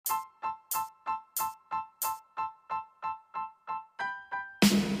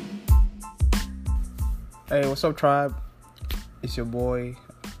Hey, what's up, tribe? It's your boy.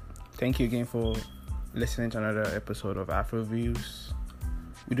 Thank you again for listening to another episode of Afro Views.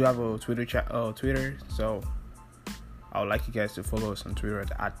 We do have a Twitter, so I would like you guys to follow us on Twitter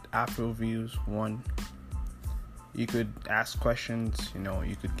at AfroViews1. You could ask questions,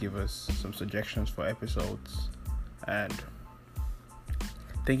 you could give us some suggestions for episodes. And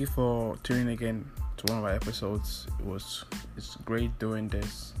thank you for tuning again to one of our episodes. It's great doing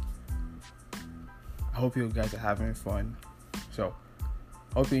this. I hope you guys are having fun. So,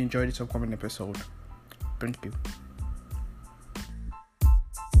 I hope you enjoyed this upcoming episode. Thank you.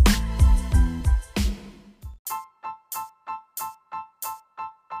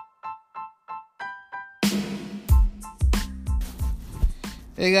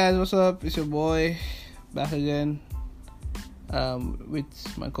 Hey guys, what's up? It's your boy back again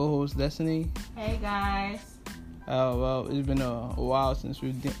with my co-host Destiny. Hey guys. Well, it's been a while since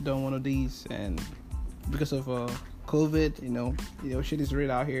we've done one of these, and because of COVID, shit is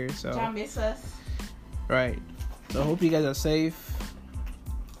real out here. So Y'all miss us. Right. So I hope you guys are safe.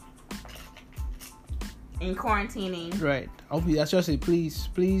 In quarantining. Right. I hope you. I should say, please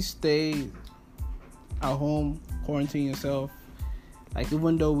stay at home, quarantine yourself. Like,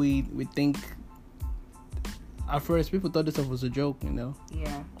 even though we think at first people thought this stuff was a joke,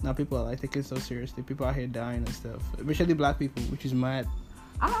 Yeah. Now people are like taking it so seriously. People out here dying and stuff, especially black people, which is mad.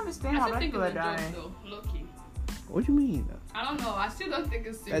 I don't understand how black people are it's a dying. joke, though, low-key. What do you mean? I don't know. I still don't think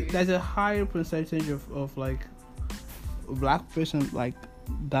it's serious. There's a higher percentage of like a black person like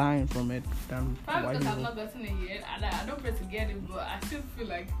dying from it than Probably white because I've people. not gotten it yet. I don't pray to get it, but I still feel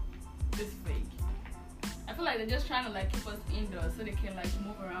like it's fake. I feel like they're just trying to like keep us indoors so they can like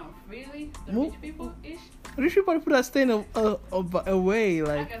move around freely. The rich people-ish. Rich people are staying away. I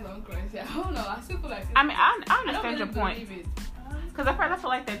Like, guess I'm crazy. I don't know. I still feel like. I mean, I don't understand your really point. believe it. Because at first I feel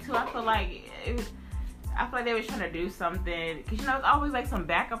like that too. I feel like they were trying to do something. Because, it's always like some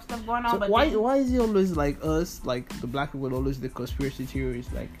backup stuff going on. so but why is it always like us, like the black people, always the conspiracy theories?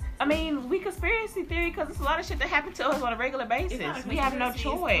 Like, I mean, we conspiracy theory because it's a lot of shit that happens to us on a regular basis. We have no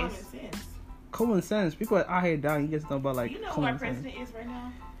choice. common sense. People are out here dying. You guys know about like You know who common our sense. president is right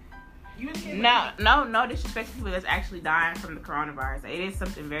now? You No disrespect to people that's actually dying from the coronavirus. It is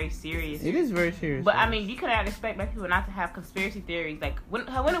something very serious. It is very serious. But I mean, you cannot expect black people not to have conspiracy theories. Like when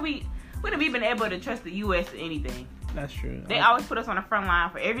have we been able to trust the U.S. in anything? That's true. They always put us on the front line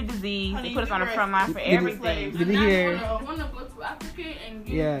for every disease. Honey, they put us on the you front line for Did you- everything. Did you hear? I want to go to Africa and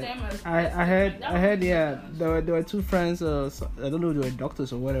give Yeah, them a I heard. Yeah, there were two friends. I don't know if they were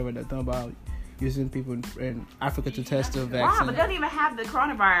doctors or whatever. That talking about using people in Africa to test the Wow, vaccine. but they don't even have the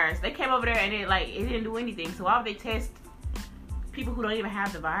coronavirus. They came over there and it didn't do anything. So why would they test people who don't even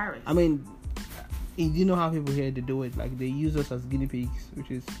have the virus? I mean, you know how people here they do it. Like, they use us as guinea pigs,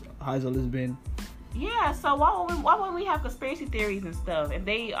 which is how it's always been. Yeah, so why wouldn't we have conspiracy theories and stuff if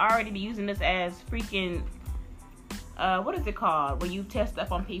they already be using us as freaking what is it called when you test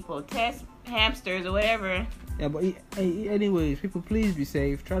stuff on people, test hamsters or whatever? Yeah, but anyways, people, please be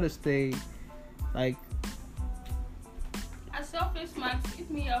safe. Try to stay like. I sell face masks. Hit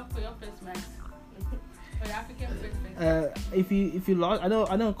me up for your face mask. For your African face mask. If you lost, I know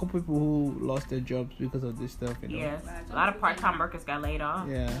a couple people who lost their jobs because of this stuff. Yes, a lot of part-time workers got laid off.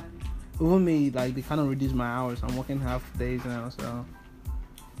 Yeah. Even me, like, they kind of reduced my hours. I'm working half days now, so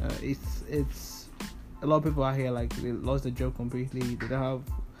it's a lot of people out here, like, they lost their job completely. They don't have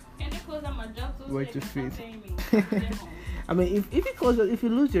And they close down my job so where they to can fit. stop paying me. I mean, if you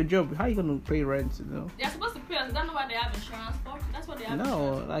lose your job, how are you gonna pay rent? They're supposed to pay us. Don't know why they have insurance for. That's what they have.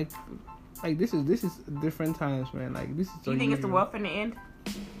 No, insurance like this is different times, man. Like, this is. You think it's the world finna end?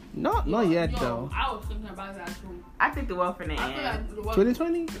 Not yet though. I was thinking about that too. I think the world finna I feel end. like the world.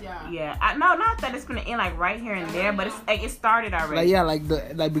 2020. Yeah. Yeah, not that it's gonna end like right here and there, but it's like it started already. Like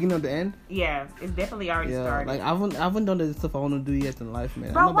the beginning of the end. Yeah, it's definitely already Yeah, started. like I haven't done the stuff I want to do yet in life,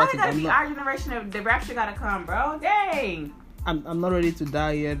 man. Bro, I'm why about it to- gotta I'm be not- our generation of the rapture gotta come, bro? Dang. I'm not ready to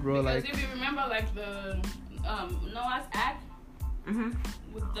die yet, bro. Because Like, if you remember, like the Noah's Ark Mhm.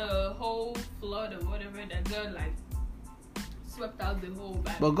 with the whole flood or whatever, that God like swept out the whole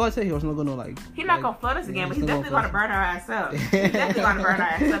Bible. but God said He was not gonna like. He's not gonna flood us again, but he's not definitely gonna flood burn our ass up. He's definitely gonna burn our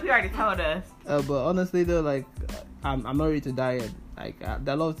ass up. He already told us. But honestly though, like, I'm not ready to die yet. Like, there are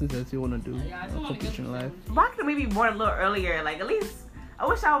a lot of things I still want to do, Yeah, I still want to accomplish get in life. Why couldn't we be born a little earlier? Like, at least, I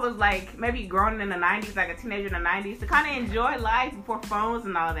wish I was, like, maybe grown in the 90s, like a teenager in the 90s, to kind of enjoy life before phones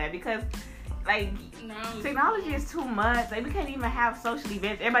and all that. Because, like, No, technology is too much. Like, we can't even have social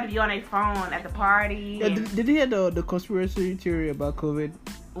events. Everybody be on their phone at the party. Yeah, and- did you hear the conspiracy theory about COVID?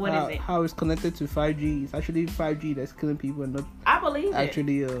 What how, is it? How it's connected to 5G. It's actually 5G that's killing people, and not I believe it.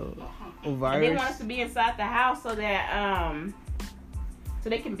 actually A virus. And they want us to be inside the house so that so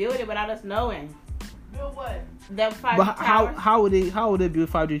they can build it without us knowing. Build what? The 5G But towers. how would they build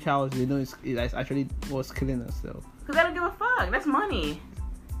 5G towers? They know it's actually what's killing us though. Because they don't give a fuck. That's money.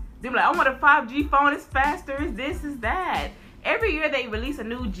 They be like, I want a 5G phone. It's faster. It's this. It's that. Every year they release a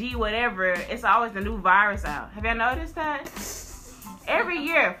new G whatever. It's always a new virus out. Have y'all noticed that? Every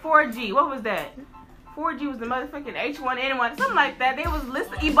year, 4G. What was that? 4G was the motherfucking H1N1, something like that. They was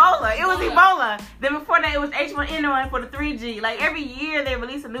listing Ebola. It was Ebola. Then before that, it was H1N1 for the 3G. Like every year they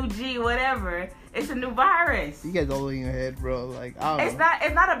release a new G, whatever. It's a new virus. You guys all in your head, bro. Like I don't know.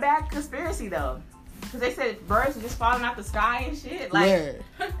 It's not a bad conspiracy though, because they said birds are just falling out the sky and shit. Like Where?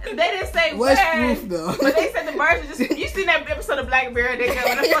 they didn't say Where's where, proof though? but they said the birds are just. You seen that episode of Black Mirror? They go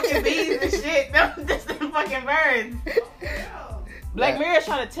with the fucking bees and shit. Them just the fucking birds. Black Mirror is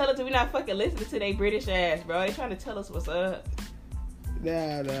trying to tell us that we're not fucking listening to they British ass, bro. They trying to tell us what's up.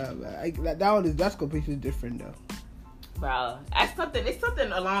 Nah. That's completely different though. Bro, it's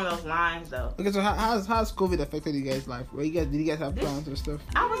something along those lines though. Okay, so how's COVID affected you guys' life? Did you guys have plans and stuff?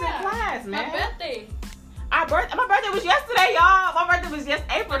 I was in class, man. My birthday. My birthday was yesterday, y'all. My birthday was just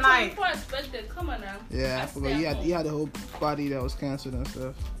April 9th. Before I birthday, come on now. Yeah, I forgot. You had a whole party that was canceled and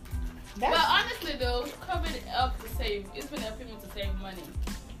stuff. But honestly though, COVID helped to save. It's been helping me to save money.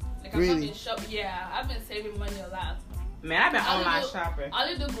 Like I've Really? been shopping. Yeah, I've been saving money a lot. Man, I've been online shopping. I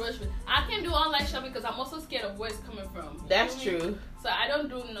only do groceries. I can do online shopping because I'm also scared of where it's coming from. That's You know what I mean? true. So I don't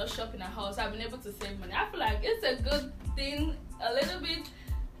do no shopping at house. I've been able to save money. I feel like it's a good thing a little bit,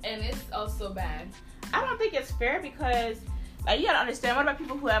 and it's also bad. I don't think it's fair because, like, you gotta understand. What about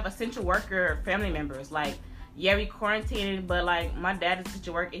people who have essential worker family members? Like, yeah, we quarantined, but like my dad is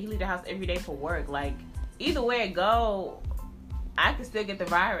essential worker. He leave the house every day for work. Like, either way it go, I can still get the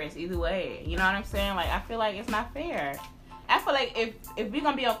virus. Either way, you know what I'm saying? Like, I feel like it's not fair. I feel like if we're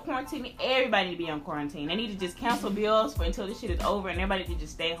gonna be on quarantine, everybody need to be on quarantine. They need to just cancel bills for until this shit is over, and everybody can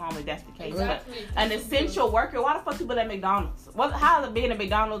just stay home if that's the case. Exactly. But an essential worker, why the fuck people at McDonald's? How is being a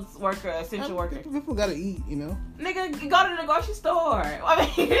McDonald's worker an essential worker? People gotta eat, you know. Nigga, go to the grocery store.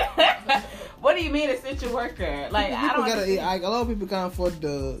 I mean, what do you mean essential worker? Like, People I don't gotta eat. understand. A lot of people can't afford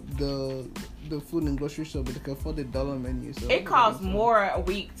the food in grocery store, but they can afford the dollar menu. So It costs more a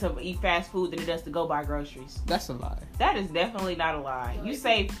week to eat fast food than it does to go buy groceries. That's a lie. That is definitely not a lie. You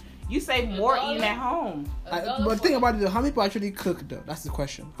save more eating at home. But think about it though. How many people actually cook though? That's the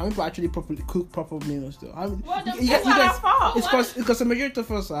question. How many people actually cook proper meals though? That's not our fault. It's because the majority of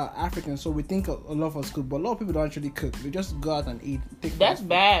us are African, so we think a lot of us cook, but a lot of people don't actually cook. They just go out and eat. That's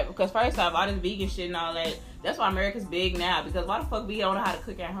bad because first off, all this vegan shit and all that. That's why America's big now, because why the fuck we don't know how to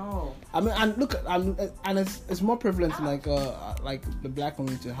cook at home? I mean, and it's more prevalent in like the black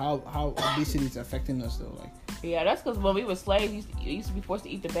community. How obesity is affecting us though. Like, yeah, that's because when we were slaves, we used to be forced to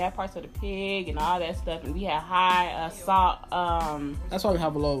eat the bad parts of the pig and all that stuff, and we had high salt. That's why we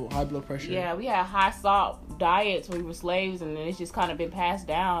have a lot of high blood pressure. Yeah, we had high salt diets when we were slaves, and then it's just kind of been passed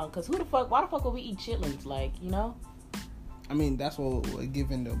down. Cause why the fuck would we eat chitlins? Like, you know. I mean, that's what we're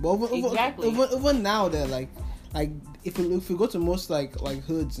given though. But Exactly. even now, they're like if we go to most like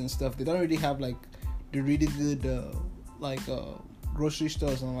hoods and stuff, they don't really have like the really good grocery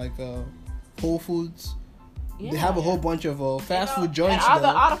stores and like Whole Foods. Yeah. They have a whole bunch of fast food joints. And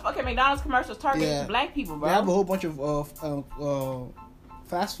all the fucking McDonald's commercials target black people, bro. They have a whole bunch of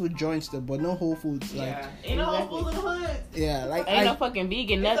fast food joints there, but no Whole Foods. Like, ain't no Whole Foods in the hood. Yeah, like ain't no fucking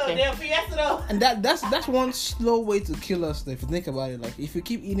vegan nothing. Damn Fiesta though. And that's one slow way to kill us though, if you think about it. Like, if you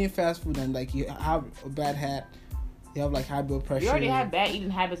keep eating fast food and like you have a bad habit, you have like high blood pressure. You already have bad eating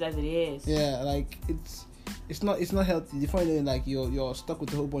habits as it is. Yeah, like it's not healthy. You find like you're stuck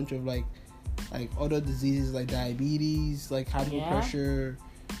with a whole bunch of like other diseases like diabetes, like high blood pressure.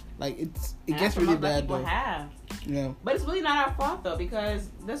 Like it gets really bad though. Have. Yeah. But it's really not our fault though, because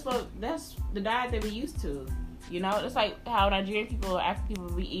that's the diet that we used to. You know, it's like how Nigerian people, African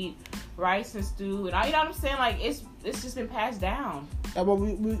people, we eat rice and stew and all. You know what I'm saying? Like it's just been passed down. Yeah, but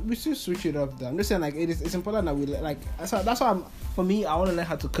we still switch it up though. I'm just saying like it's important that we like. That's why for me, I want to learn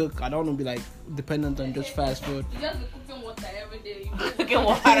how to cook. I don't want to be like dependent on just fast food. You just be cooking water every day. Cooking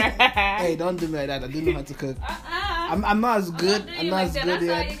water. Hey, don't do me like that. I do know how to cook. I'm not as good. I'm not as good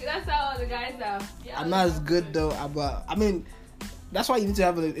yet. That's how all the guys are. Yeah, I'm not as good though. But I mean, that's why you need to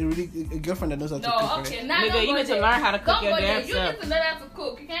have a girlfriend that knows how to cook. Okay, right? now Nigga, you need to learn how to cook your damn You self. need to learn how to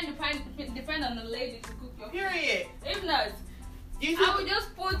cook. You can't depend on the lady to cook your food. Period. If not, I would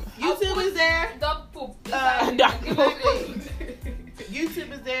just put YouTube is there. Dog poop. Dog poop.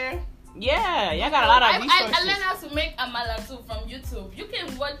 YouTube is there. Yeah, y'all got a lot of resources. I learned how to make amala too from YouTube. You can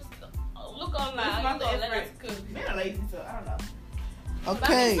look online. It's not You know, the learn how to effort. cook. Men are lazy, so I don't know. But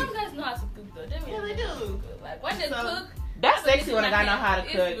Okay. some guys know how to cook though. They really they know how to do. cook. Like when they So- cook, That's sexy when a guy know how to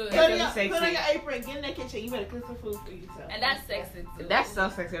It's cook. good. It's Put really on sexy. your apron, get in that kitchen. You better cook some food for yourself. and that's sexy too. That's so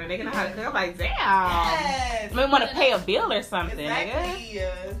sexy when a nigga know how to cook. I'm like, damn. Yes. Maybe want to pay a bill or something, nigga.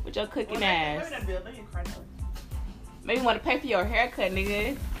 Exactly. With your cooking Well, ass. that bill, don't you cry now. Maybe want to pay for your haircut,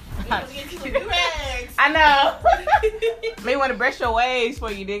 nigga. You wanna get you some new rags. I know. Maybe want to brush your waves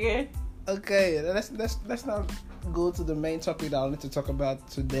for you, nigga. Okay, let's not go to the main topic that I wanted to talk about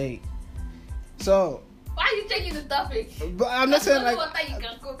today. So, Why are you changing the topic? but I'm not saying like What you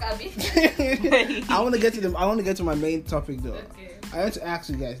can cook, Abby. I want to get to my main topic though. Okay. I want to ask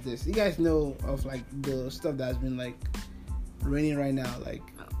you guys this. You guys know of like the stuff that's been like raining right now, like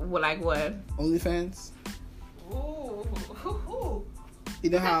Well, like what? OnlyFans. Ooh. You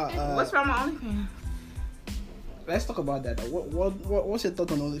know how? What's wrong with OnlyFans? Let's talk about that. Though. What's your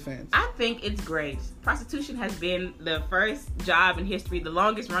thought on OnlyFans? I think it's great. Prostitution has been the first job in history, the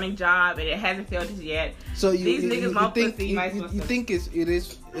longest running job, and it hasn't failed us yet. So These niggas want think pussy, vice versa. you think it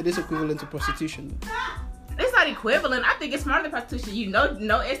is equivalent to prostitution? It's not equivalent. I think it's smarter than prostitution. You know,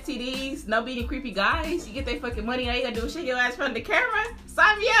 no STDs, no beating creepy guys. You get their fucking money, all you gotta do is shake your ass in front of the camera.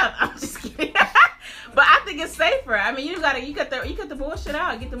 Sign me up. I'm just kidding. But I think it's safer. I mean, you cut the bullshit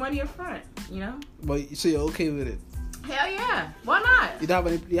out, get the money up front. You know. But so you're okay with it? Hell yeah. Why not?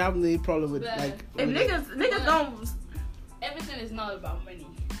 You have any problem with But like? If with it? niggas don't. Everything is not about money.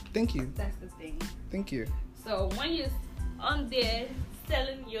 Thank you. That's the thing. Thank you. So when you're on there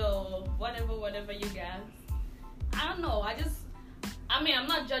selling your whatever you got, I don't know. I mean, I'm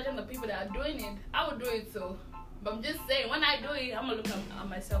not judging the people that are doing it. I would do it too. But I'm just saying, when I do it, I'm gonna look at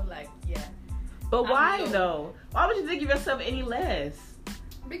myself like, yeah. But why I'm though? Why would you think of yourself any less?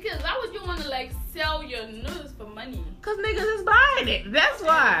 Because why would you want to like sell your nudes for money? Cause niggas is buying it. That's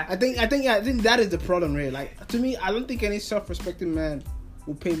why. I think that is the problem, really. Like to me, I don't think any self-respecting man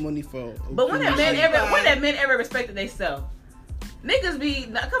will pay money for. But when have men ever respected themselves? Niggas be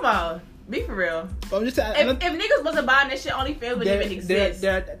come on, be for real. But I'm just saying, If niggas wasn't buying this shit, OnlyFans wouldn't even exist.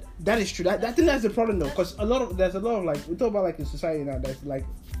 that is true. I think that's the problem though, because there's a lot of like we talk about like in society now. There's like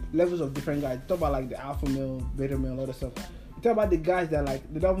levels of different guys. We talk about like the alpha male, beta male, all that stuff. We talk about the guys that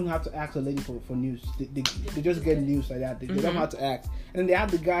like they don't even have to ask a lady for news. They just get news like that. They don't have to ask. And then they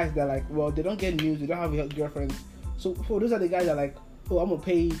have the guys that like, well, they don't get news. They don't have girlfriends. So for those are the guys that like, oh, I'm gonna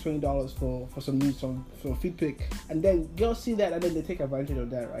pay you $20 for some news, for a feed pic, and then girls see that and then they take advantage of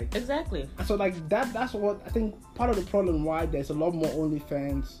that, right? Exactly. And so like that's what I think part of the problem why there's a lot more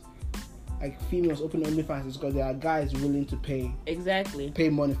OnlyFans, like females open OnlyFans, is because there are guys willing to pay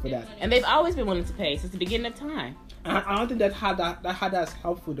money for that. And they've always been willing to pay since the beginning of time. I don't think that's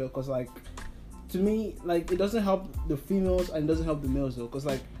helpful though, because like to me, like it doesn't help the females and it doesn't help the males though, because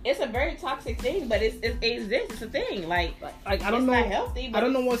like It's a very toxic thing, but it exists. It's a thing. Like I don't it's know. not healthy, but I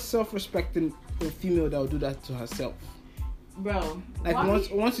don't know what self-respecting a female that will do that to herself. bro. Like why-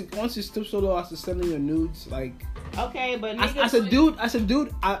 once you stoop so low as to sending your nudes, like Okay, but as niggas, a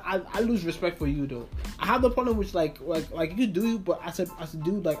dude, I lose respect for you though. I have the problem with like you do, but as a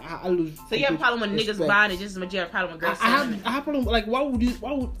dude, like I lose. so you have a problem with niggas respect. buying it just as much as you have a problem with girls selling it. I have problem like why would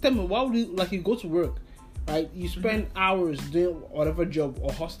you like you go to work, right? You spend hours doing whatever job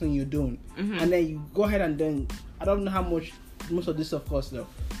or hustling you're doing, and then you go ahead and then I don't know how much most of this stuff costs though.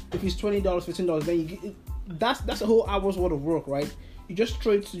 If it's $20, $15, then you get that's a whole hour's worth of work, right? You just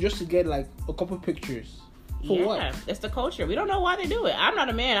throw it just to get like a couple pictures. For what? It's the culture. We don't know why they do it. I'm not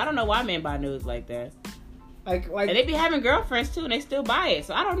a man. I don't know why men buy nudes like that. Like And they be having girlfriends too, and they still buy it.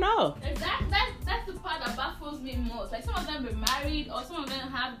 So I don't know. That's the part that baffles me most. Like some of them be married or some of them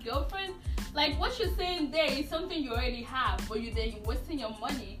have girlfriends. Like what you're saying there is something you already have, but you're wasting your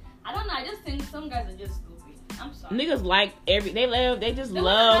money. I don't know. I just think some guys are just stupid. I'm sorry. Niggas like they just They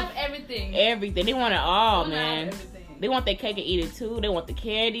love wanna have everything. everything. They want it all, They wanna have man. everything. They want their cake and eat it too. They want the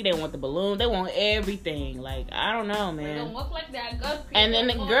candy. They want the balloon. They want everything. Like I don't know, They don't man. look like that. God And then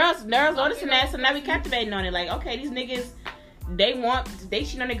the created girls them. noticing that, so now we captivating on it. Like, okay, these niggas, they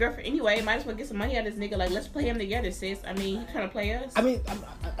cheat on their girlfriend anyway. Might as well get some money out of this nigga. Like, let's play him together, sis. I mean, he trying to play us. I mean,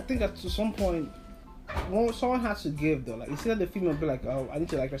 I think that to some point, someone has to give though. Like instead of the female be like, oh, I need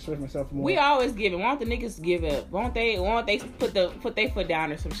to like respect myself more. We always give it. Why don't the niggas give up? Why don't they put their foot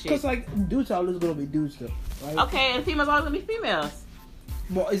down or some shit? Because like dudes are always gonna be dudes though, right? Okay, and females always gonna be females.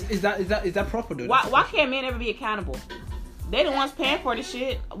 But is that proper though? Why can't men ever be accountable? They the ones paying for the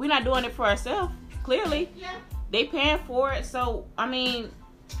shit. We're not doing it for ourselves. Clearly, Yeah. they paying for it. So I mean,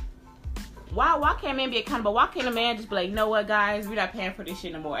 why can't men be accountable? Why can't a man just be like, you know what, guys, we're not paying for this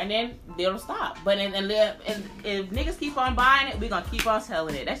shit no more, and then they'll stop. But and if niggas keep on buying it, we're gonna keep on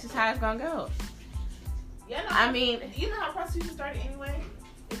selling it. That's just how it's gonna go. Yeah, no, I mean, you know how prostitution started anyway?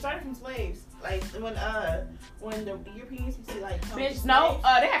 It started from slaves. Like when the Europeans used to like come bitch, to no,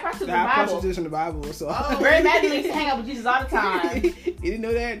 slaves. they had prostitutes They in the have Bible. prostitutes in the Bible, so. Oh. Mary Magdalene used to hang out with Jesus all the time. You didn't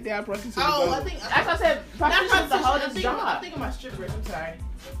know that? They have prostitutes in the Bible. I think That's what I said. not Prostitution is the prostitution. hardest I'm job. thinking about strippers. I'm sorry.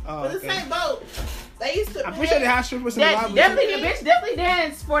 Oh, But the okay. same boat. They used to. I'm pretty sure they have strippers in the That Bible. definitely, the bitch definitely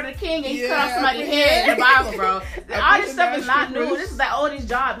danced for the king and he cut off Yeah, somebody's yeah. head in the Bible, bro. All pretty this sure stuff they is have not new. strippers. This is the oldest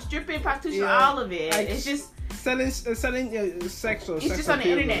job. Stripping, prostitution, Yeah. all of it. Like, It's just. selling sex or It's sex just on the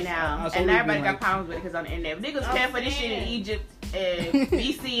appeal internet has now, always and been, everybody got like- problems with it because on the internet. But niggas Oh, care for this shit in man. Egypt and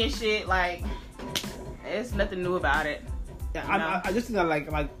BC and shit. Like, it's nothing new about it. Yeah, No. I just think that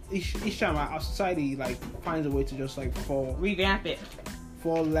like each time our society like finds a way to just like fall Revamp it.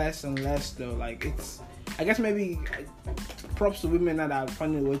 less and less though. Like it's, I guess maybe props to women that are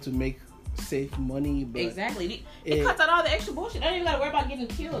finding a way to make save money, but Exactly. It cuts out all the extra bullshit. I don't even gotta worry about getting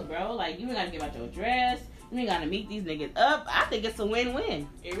killed, bro. Like, you ain't gotta give out your dress. You ain't gotta meet these niggas up. I think it's a win-win.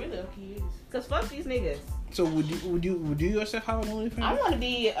 It really is. Cause fuck these niggas. So would you yourself have an OnlyFans? I want to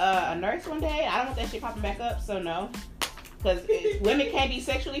be a nurse one day. I don't want that shit popping back up, so no. Because women can't be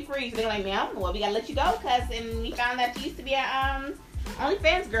sexually free. So they're like, man, well, we gotta let you go, cuz, and we found that you used to be a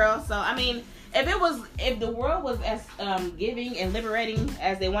OnlyFans girl. So I mean, if the world was as giving and liberating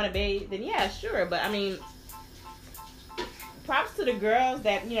as they want to be, then yeah, sure. But I mean, props to the girls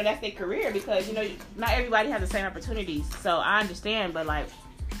that, you know, that's their career, because, you know, not everybody has the same opportunities. So I understand, but like,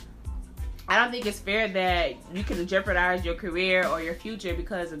 I don't think it's fair that you can jeopardize your career or your future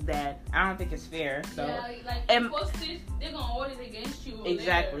because of that. I don't think it's fair. So Yeah, like, and- post it, they're gonna hold it against you.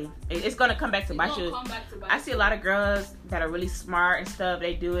 exactly, Later. it's gonna come back to It's bite gonna you. come back to bite I see a lot of girls that are really smart and stuff.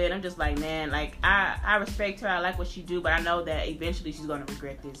 They do it. I'm just like, man, like I respect her. I like what she do, but I know that eventually she's gonna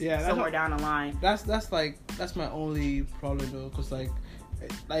regret this. Yeah, that's somewhere what- down the line. That's my only problem though, cause like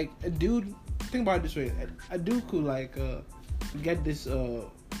a dude, think about it this way, a dude could like get this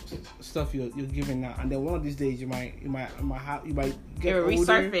stuff you're giving out, and then one of these days you might get It will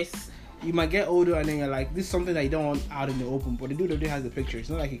older. resurface. You might get older, and then you're like, this is something that you don't want out in the open. But the dude already has the picture. It's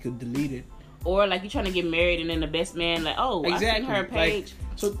not like he could delete it. Or like you trying to get married and then the best man like, oh, I seen her page.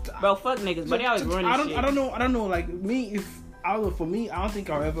 So Bro, fuck niggas, but they always ruin this shit. I don't know. Like me, for me, I don't think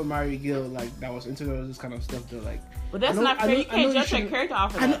I'll ever marry a girl like that was into this kind of stuff. Though, like. But that's I know- not I fair. know- You I know can't you judge her shouldn't- character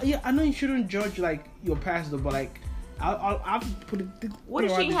off of I know, that. yeah, I know you shouldn't judge like your past though, but like I'll put it. What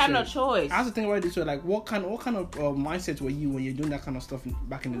if she have no choice? I have to think about it this way. Like, what kind of mindsets were you when you're doing that kind of stuff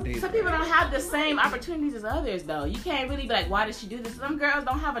back in the day? Some people don't have the same opportunities as others, though. You can't really be like, why did she do this? Some girls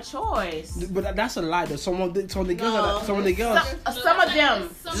don't have a choice. But that's a lie though. Some of the girls, No, some of the girls. Some of them,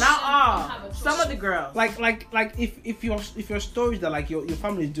 Some of not them all. don't have a choice. Some of the girls. Like if your story is that like your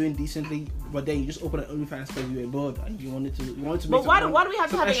family is doing decently, but then you just open an OnlyFans because you were bored and you wanted to make. But why do we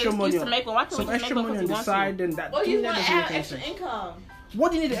have to some have an extra excuse money to make one? Why can't we some just make extra one money on because we the want side? to? Then that. Well, you that want to doesn't make add any extra sense. income.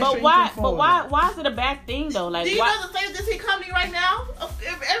 What do you need the extra But why? income for? But why is it a bad thing though? Like, Do you why? know the same this company right now?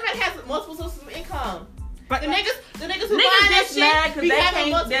 Everybody has multiple sources of income. Like, The niggas who Niggas buy that just mad shit because be they having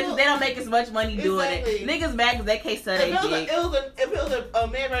can't. multiple. They don't make as much money doing Exactly. it. Niggas mad because they can't sell If their it dick. was a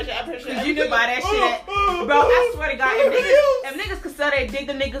man version, I'm pretty sure. Cause you could buy that shit. Bro, I swear to God, if niggas could sell their dick,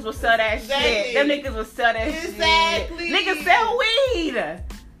 them niggas would sell that Exactly. shit. Them niggas would sell that Exactly. shit. Niggas sell weed.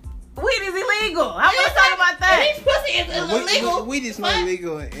 Weed is illegal. How we talking about that? These pussy is illegal. Weed is not What?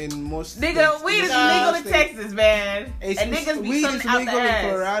 illegal in most. Nigga, states. weed is No. illegal in Texas, man. And niggas be weed is something out the legal in ass.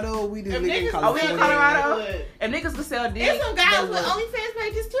 Colorado. Weed is If legal in niggas- Are we in California. Colorado? If niggas could sell dick, There's some guys they with would. OnlyFans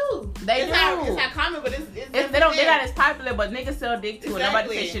pages too. They It's not do. common, but it's They're not as popular, but niggas sell dick too. And nobody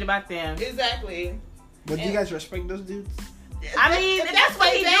Exactly. say shit about them. Exactly. But do you guys respect those dudes? I mean, If that's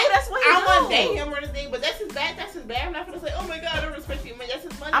what he do. That's what he I don't want do. to date him or anything, but that's his bad. That's his bad. I'm not gonna say, oh my god, I don't respect you, man. That's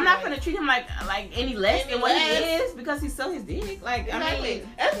his money. I'm not man. gonna treat him like any less Any than what he less. is because he sell his dick. Like, Exactly. I mean,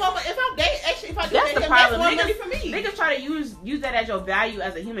 That's more. If I'm dating, actually, if I do that's date the him, problem. that's more money for me. Niggas try to use that as your value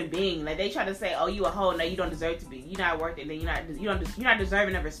as a human being. Like, they try to say, "Oh, you a hoe? No, you don't deserve to be. You're not worth it. Then you're not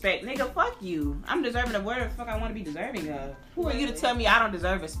deserving of respect, nigga. Fuck you. I'm deserving of whatever the fuck I want to be deserving of. Who are you to tell me I don't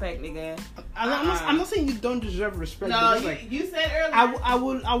deserve respect, nigga? I'm not saying you don't deserve respect. No, but it's like, you said earlier. I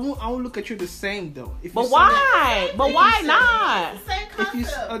will look at you the same though. If But you why? But why It's not? the same If you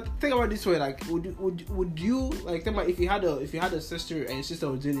concept. think about it this way, like would you like think about if you had a sister and your sister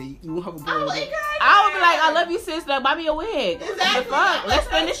was in it, you would have a boy. Oh, with her? encourage I would be like, her. I love you, sister. Buy me a wig. Exactly. The fuck? Let's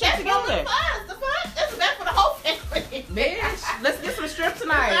spend this shit That's together. The fuck? That's bad for the whole family. Bitch, let's get some strips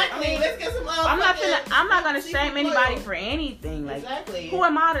tonight. Exactly. I mean, Let's get some. I'm not gonna shame seafood anybody oil. for anything. Like, Exactly. who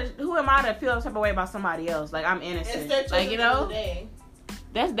am I to feel some type of way about somebody else? Like, I'm innocent. It's their choice Like, you at the end of know, the day.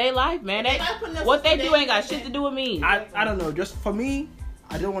 that's their life, man. They not putting us What they in do their ain't got position. shit to do with me. I don't know. Just for me,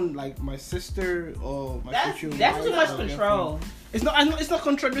 I don't want like my sister or my future. That's wife too much or control. girlfriend. It's not. I know it's not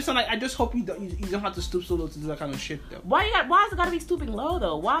control. It's not like I just hope you don't have to stoop so low to do that kind of shit though. Why is it gotta be stooping low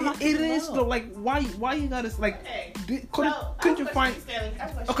though? Why am I stooping It is low? though. Like why you gotta like? Okay. Couldn't you find?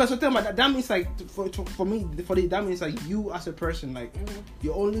 Okay, so tell me that means like for me that means like you as a person like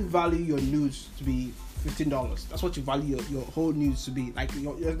you only value your news to be $15. That's what you value your whole news to be. Like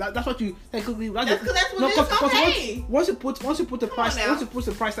that's what you technically. That's because that's what it's gonna pay. Once you put the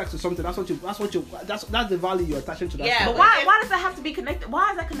price tag to something, that's the value you're attaching to that. Yeah, stuff. but why does that have to be connected? Why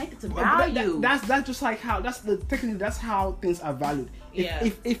is that connected to value? That's just like how that's how things are valued.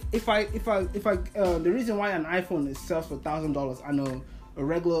 If I the reason why an iPhone sells for $1,000 and a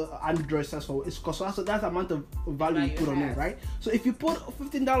regular Android sells for it's because that's the amount of value you put on it, right? So if you put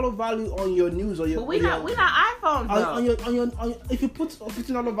 $15 value on your news or your but we're not iPhones though. on your if you put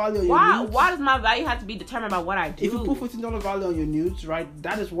 $15 value on your news, why does my value have to be determined by what I do? if you put $15 value on your news, right,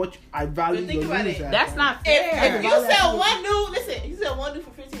 that is what I value your news at. That's not If fair. you sell one news, listen, you sell one news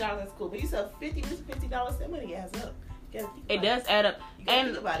for $15, that's cool. But you sell 50 news for $50, that money adds up. It does add up. And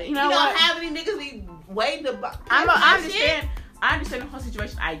think about it. You know don't what? have any niggas be waiting to buy. I understand the whole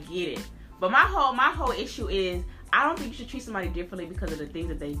situation. I get it. But my whole issue is I don't think you should treat somebody differently because of the things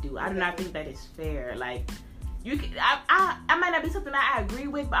that they do. I do not think that is fair. Like you can, I might not be something that I agree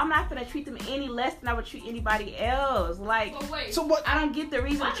with, but I'm not gonna treat them any less than I would treat anybody else. Like, But wait, so what? I don't get the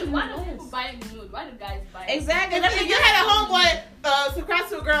reason. why to do treat them people less. buy nude? Why do guys buy? Exactly. If you had a homeboy subscribe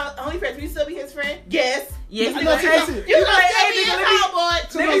to a girl OnlyFans, would you still be his friend? Yes. Yes, No, you know, seriously. You gonna still be his homeboy?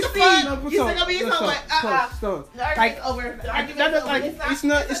 So Let me see. You still gonna be his Stop. homeboy? The argument's over. The argument's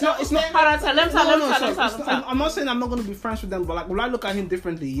over. It's not. Hold on, let him talk. I'm not saying I'm not going to be friends with them, but like, will I look at him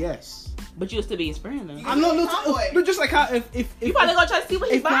differently? Yes. But you'll still be his friend though. I'm not looking. Just like how if You probably gonna try to see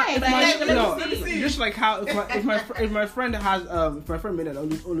what he's buying. let me see. just like how if my friend has if my friend made an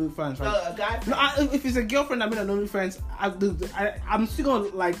OnlyFans, right? A guy. No, if it's a girlfriend that made an OnlyFans, I'm still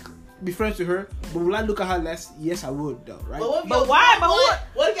gonna like be friends with her, but will I look at her less? Yes, I would, though, right? But why? But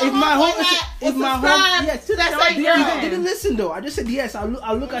what if If my home, yes, to that same you girl? didn't listen though. I just said yes. I'll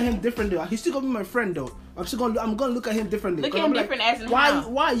look at him differently. He's still gonna be my friend though. I'm gonna look at him differently. Look at him different as in why? how?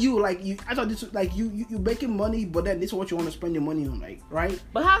 Why you like you? I thought this was like you making money, but then this is what you want to spend your money on, like, right?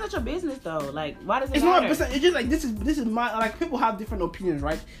 But how's that your business though? Like, why does it It's matter? not a business. It's just like this is my like people have different opinions,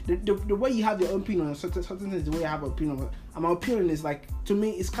 right? The way you have your own opinion on certain things, the way I have an opinion on it. And my opinion is like, to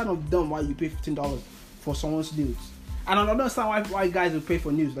me, it's kind of dumb why you pay $15 for someone's news. And I don't understand why guys will pay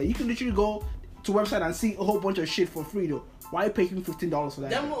for news. Like, you can literally go to a website and see a whole bunch of shit for free though. Why are you paying $15 for that?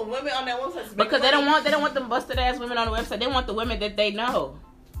 Them women on that website. Because they don't want them busted ass women on the website. They want the women that they know.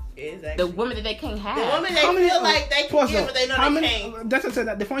 Exactly. The women that they can't have. The women they feel like they can give, but they know they can't. That's what I said.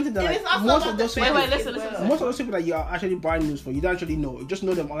 That the point is that And like, it's also most about of those the people, Wait, listen. most of those people that you are actually buying news for, you don't actually know. You just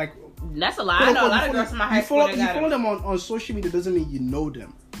know them. Like, That's a lie. I know a lot of girls from my high school that you got follow them. them on social media doesn't mean you know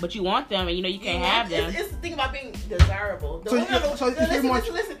them. But you want them, and you know you can't have them. It's the thing about being desirable. So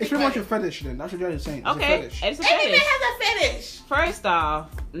it's pretty much a fetish then. That's what you're saying. It's a Okay, fetish. it's a Every man fetish. has a fetish. First off,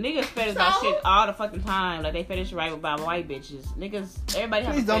 niggas fetish about So? shit all the fucking time. Like they fetish right about white bitches. Niggas, everybody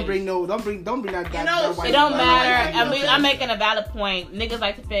has Please a don't fetish. bring that. You know, white It don't guy. matter. I mean, I'm making a valid point. Niggas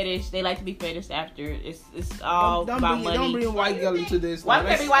like to fetish. They like to be fetished after. It's all about money. Don't bring white girl into this. Why Like,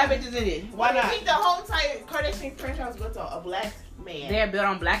 can't be white bitches in it? Why Why do you not? think the whole entire Kardashian franchise was a black man? They're built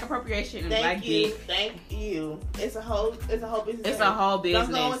on black appropriation and black Thank you, dick. thank you. It's a whole business. It's a whole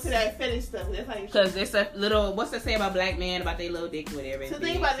Don't go into business. that fetish stuff. That's how you. Because it's a little, what's that say about black men, about their little dick, whatever. So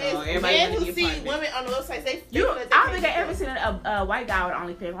think about this: everybody men wanna who be a see part of it. women on the website, they I feel don't that they think I can't ever seen a white guy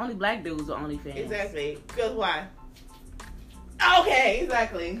with OnlyFans. Only black dudes with OnlyFans. Exactly. Because why? Okay,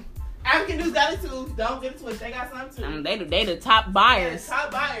 exactly. African dudes got it too. Don't get into it. They got some too. They the top buyers. Yeah,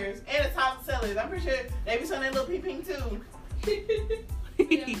 top buyers and the top sellers. I'm pretty sure they be selling that little ping too.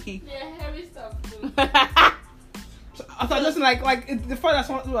 Yeah, heavy stuff too. So, I thought, listen, the fact that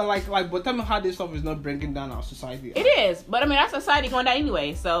someone but tell me how this stuff is not bringing down our society. It is, but I mean, our society going down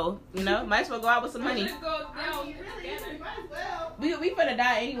anyway, so you know, might as well go out with some money. Should go down Really, together. might as well. We finna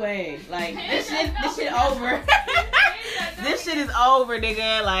die anyway. Like this shit over. This shit is over,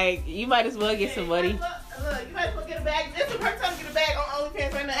 nigga. Like you might as well get some money. Look, you might as well get a bag. This is the perfect time to get a bag on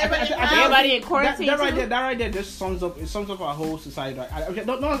OnlyFans right now. Everybody in quarantine. That right there just sums up our whole society. Right?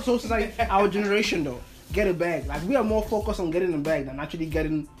 Not the whole society, our generation though. Get a bag. Like we are more focused on getting a bag than actually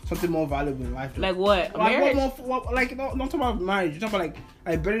getting something more valuable in life. Though. Like what? Like like not talking about marriage. You're talking about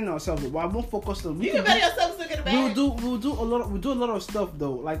like bettering ourselves. We're more focused on. You can better yourself to get a bag. We'll do a lot of stuff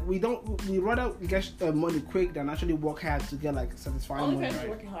though. Like we rather get money quick than actually work hard to get like satisfying money. Right?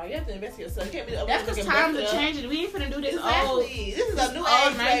 Working hard. You have to invest in yourself. You can't be. That's because times are changing. We ain't finna do this old. This is a new old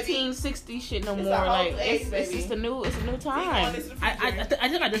age, 1960 shit no It's more. a whole Like age, it's just a new time. I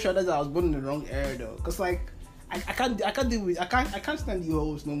think I just realized that I was born in the wrong era though. Cause like I can't stand you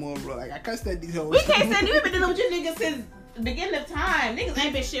hoes no more, bro. Like I can't stand these hoes. We can't stand you. We've been dealing with you niggas since the beginning of time. Niggas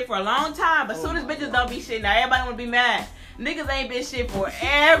ain't been shit for a long time, but soon as bitches don't be shit, now everybody wanna be mad. Niggas ain't been shit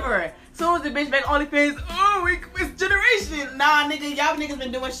forever. Soon as the bitch make OnlyFans, it's generation. Nah, nigga, y'all niggas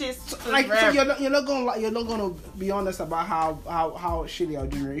been doing shit like forever. So you're not gonna be honest about how shitty our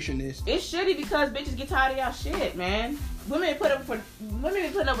generation is. It's shitty because bitches get tired of y'all shit, man. Women been putting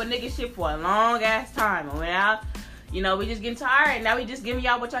up with nigga shit for a long ass time. And now, you know, we just getting tired. Now we just giving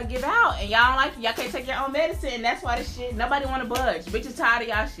y'all what y'all give out, and y'all don't like it. Y'all can't take your own medicine, and that's why this shit. Nobody want to budge. Bitches tired of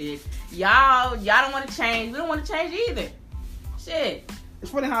y'all shit. Y'all don't want to change. We don't want to change either. Shit. It's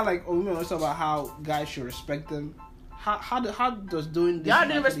funny how like women always talk about how guys should respect them. How does doing this? Y'all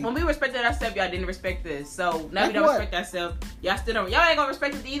didn't when we respected ourselves, y'all didn't respect this. So now we don't respect ourselves. Y'all still don't. Y'all ain't gonna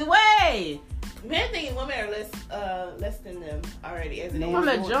respect us either way. Men think women are less than them already. As No I'm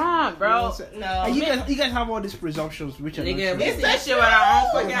a John, bro. No, you guys have all these presumptions, which are Nigga, not we true. see this shit with our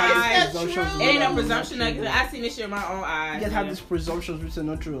own fucking eyes. It's not true. It ain't no presumption. I seen this shit with my own eyes. You guys have these presumptions which are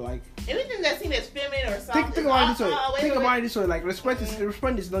not true. Like anything that's seen as feminine or something. think about it this way. Think about it this way. Like respect is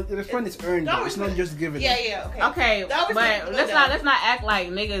earned. Don't It's not just given. Yeah. Okay, That but was let's not act like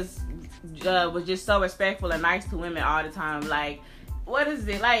niggas was just so respectful and nice to women all the time. Like, what is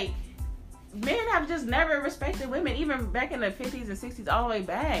it like? Men have just never respected women, even back in the 50s and 60s, all the way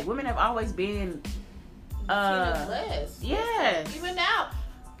back. Women have always been, less. Yes. Even now,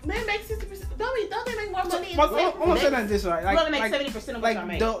 men make 60%. Don't they make more money? But I want to say that this right. We only make 70% of what y'all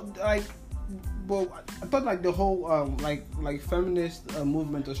make. Well, I thought like the whole like feminist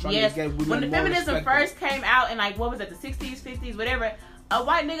movement was trying to get women when the more feminism respected. first came out in like what was it, the 60s, 50s, whatever. A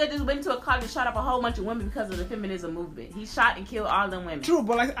white nigga just went into a college and shot up a whole bunch of women because of the feminism movement. He shot and killed all them women. True,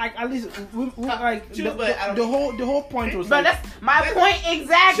 but like at least like True, but I don't the whole point was. But like, that's my point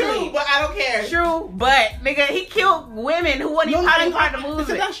exactly. True, but I don't care. True, but nigga, he killed women who wasn't even probably part of the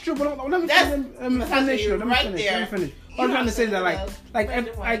movement. That's true, but let me finish. Let me finish. What I'm trying to say is that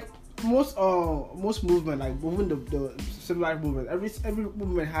like most movement, like moving the civil rights movement, every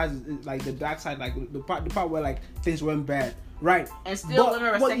movement has like the dark side, like the part where like things went bad, right? And still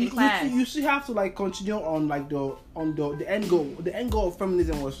women were second class. You still have to like continue on like the end goal. The end goal of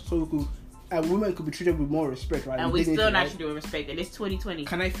feminism was so cool. Women could be treated with more respect, right? And we still not treated with respect. And it's 2020.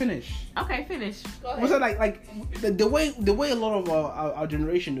 Can I finish? Okay, finish. Go ahead. What's that like the way a lot of our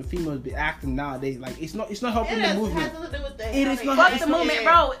generation, the females, be acting nowadays? Like it's not helping the movement. It is not Fuck the movement,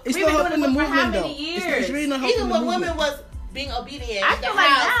 bro. It's We've not been doing helping the this for how movement though. many years? It's really not helping Even the when movement. women was being obedient, I in the feel like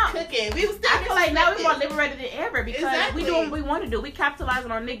house, now- cooking, we was still I feel like now we're more disrespected. liberated than ever because Exactly. we doing what we want to do. We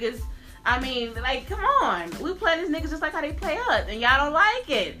capitalizing on niggas. I mean, like, come on. We play these niggas just like how they play us, and y'all don't like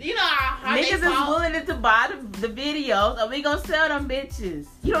it. You know how Niggas they is fall. willing to buy the videos, and we gonna sell them bitches.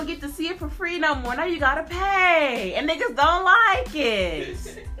 You don't get to see it for free no more. Now you gotta pay, and niggas don't like it.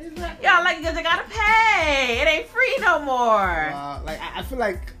 Exactly. Y'all like it because they gotta pay. It ain't free no more. Like I feel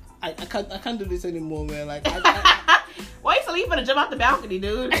like I can't do this anymore, man. Like Why you so you finna jump off the balcony,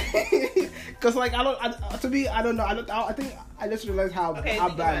 dude? because like I don't know. I think I just realized how Okay, how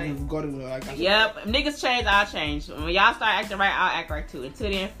think bad about it. we've gotten. Like Yep. If niggas change, I'll change. When y'all start acting right, I'll act right too.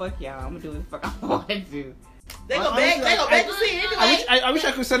 Until then, fuck y'all. I'm gonna do what the fuck I want to do. They go back. They go back to see it anyway. I wish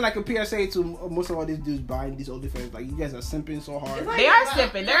I could send like a PSA to most of all these dudes buying these OnlyFans. Like you guys are simping so hard. It's like- They are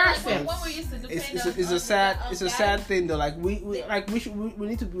sipping. They are sipping. What we used to do. It's a sad thing though. Like we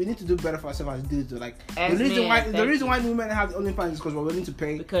need to do better for ourselves as dudes though. Like As the reason men, why women have OnlyFans is because we're willing to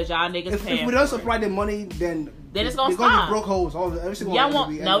pay. Because y'all niggas If paying we don't for it. supply the money, then Then it's gonna they're gonna stop. be broke hoes. Every single Y'all one won't.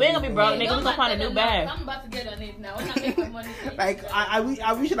 will be No, we ain't gonna be broke, ending nigga. up We gonna find a new bag. I'm about to get on it now. We're not making money. Like I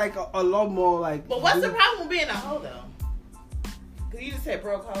wish like a lot more like. But what's the problem with being a hoe though? Because you just said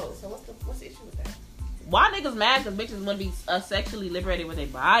broke hoes. So what's the issue with that? Why niggas mad because bitches want to be sexually liberated with their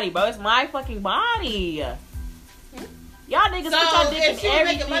body, bro? It's my fucking body. Y'all niggas put So your dick if she in was everything.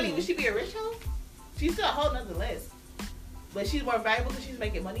 making money, would she be a rich hoe? She's still a hoe nonetheless. But she's more valuable because she's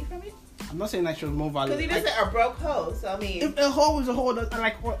making money from it? I'm not saying that she was more valuable. Because he doesn't a broke hoe. So I mean, if a hoe is a hoe,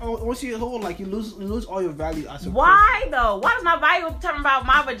 like once you're a hoe, like you lose all your value as a Why though? Why does my value talking about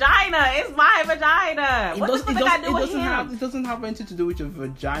my vagina? It's my vagina. What the fuck I do with him? It doesn't have anything to do with your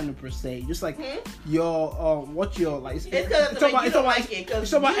vagina per se. Just like your what your like.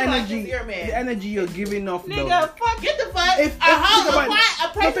 It's about energy. The energy you're giving off. Nigga, fuck. Get the fuck. If a hoe,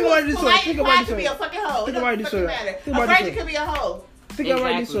 think about it this way. Think about it could be a fucking hoe. Think about it this way. A virgin could be a hoe. Think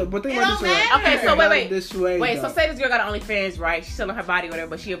about it this way. But think about this way. Okay, so wait. This way, wait, so say this girl got OnlyFans, right? She's selling her body or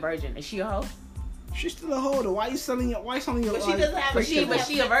whatever, but she a virgin. Is she a hoe? She's still a hoe though. Why are you selling your? But she doesn't have. But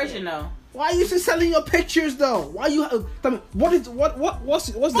she a virgin though. Why are you still selling your pictures though? Why you? Tell me what's the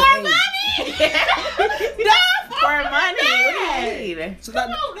For aim? money. For money. What do you mean? So that,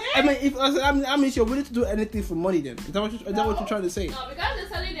 I mean, you're willing to do anything for money. Then is that what you're trying to say? No, because they're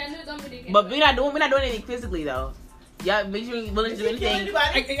selling their new company. But we're not doing anything physically though. Yeah, make sure you're willing to do anything.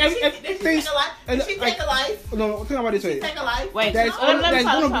 Did she take a life? No, think about it this way. Take a life. Wait, there's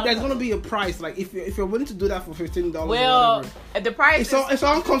gonna be a price. Like if you're willing to do that for $15. Well, or whatever, at the price it's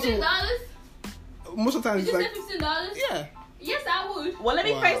uncomfortable. $15? Most of the time, Did it's you like say $15? yeah. Yes, I would. Well, let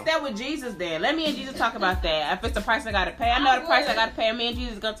me face that with Jesus then. Let me and Jesus talk about that. If it's the price I gotta pay, I know the price I gotta pay. Me and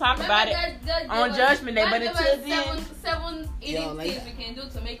Jesus gonna talk about it on Judgment Day. But until then, seven eating things we can do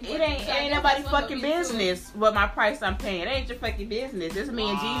to make it ain't nobody's fucking business what my price I'm paying. It ain't your fucking business. This is me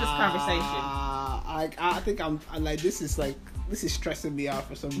and Jesus conversation. I think I'm like this is stressing me out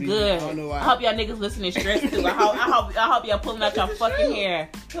for some reason. Good. I don't know why. I hope y'all niggas listening stressed too. I hope y'all pulling out your fucking hair.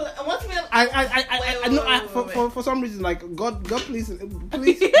 I know for some reason like God please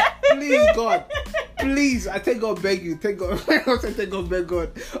God please I take God beg you take God beg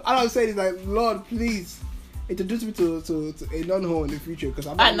God. All I'm saying is like Lord please introduce me to a non-hoe in the future because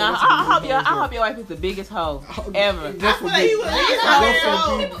I'm not. I hope your wife is the biggest hoe ever. God forbid.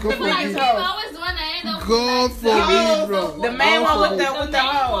 God forbid, bro. The main one with the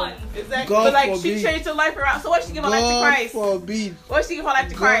hoe. Exactly. But like she changed her life around. So what she give her life to Christ? God forbid. What she give her life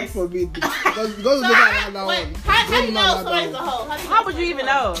to Christ? God forbid. Go look at that one. How do you know somebody's a hoe? How would you even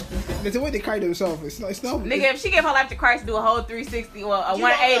know? There's a way they carry themselves. It's not. Nigga, if she gave her life to Christ, do a whole 360 or a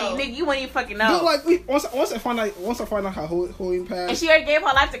 180, nigga, you wouldn't even fucking know. Like once I find out her whole impact. And she already gave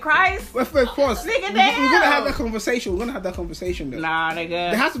her life to Christ. Well, of course, nigga, we're gonna have that conversation. We're gonna have that conversation though. Nah, nigga.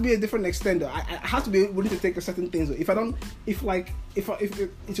 There has to be a different extent though. I have to be willing to take a certain things. Though. If it's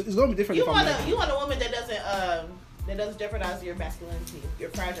gonna be different. You want a woman that doesn't jeopardize your masculinity, your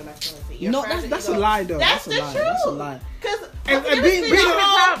fragile masculinity. No, that's a lie though. That's the truth. That's a lie. Because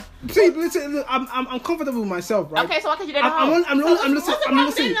I'm comfortable with myself, right? Okay, so why can't you date a hoe? I'm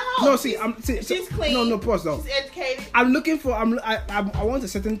listening. No, she's clean. No, pause though. She's educated. I'm looking for. I want a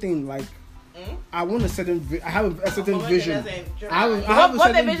certain thing like. I want a certain. I have a certain vision. I have a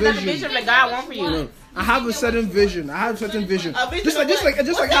certain vision. The vision that God wants for you. No, I have a certain vision. Just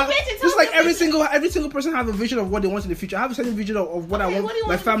like every single person have a vision of what they want in the future. I have a certain vision of what I want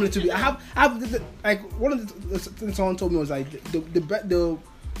my family to be. I have like one of the things someone told me was like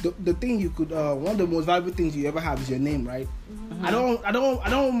the thing you could one of the most valuable things you ever have is your name, right? Mm-hmm. I don't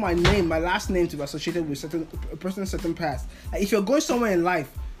want my name, my last name to be associated with a person's certain past. Like if you're going somewhere in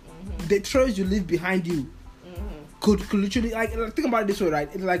life, the trails you leave behind you could literally like think about it this way, right?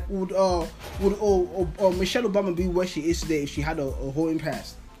 It's like would Michelle Obama be where she is today if she had a whole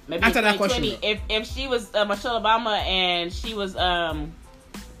impasse? Maybe answer that question. If she was Michelle Obama and she was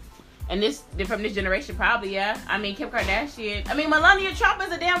and they're from this generation, probably, yeah. I mean, Kim Kardashian. I mean, Melania Trump is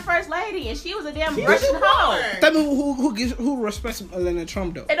a damn first lady, and she was a damn Russian hoe. Tell me who respects Melania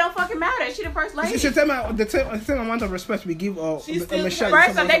Trump though? It don't fucking matter. She the first lady. So tell me the same amount of respect we give Michelle.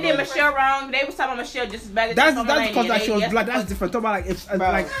 First time they did Michelle wrong. They was talking about Michelle just as bad as that's because that she was black. That's different. Talk about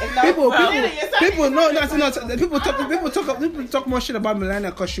people talk more shit about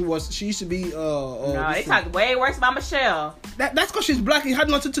Melania because she used to be no, they talk way worse about Michelle. That's because she's black. It had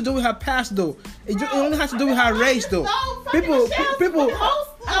nothing to do with her past though. It only has to do with her race though. People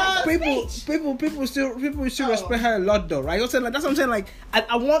still respect her a lot though, right? That's what I'm saying. Like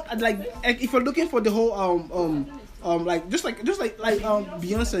I want like if you're looking for the whole like just like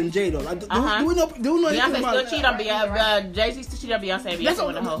Beyonce and Jay though. Like, do we know anything about Beyonce still cheat on Beyonce? Jay-Z still cheat on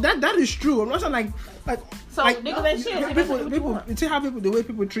Beyonce. That is true. I'm not saying like so niggas ain't shit. People see how the way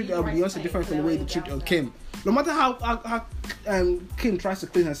people treat Beyonce different from the way they treat Kim. No matter how Kim tries to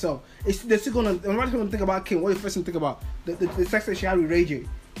clean herself, they're still gonna. No matter what think about Kim, what do you first think about the sex that she had with Ray J?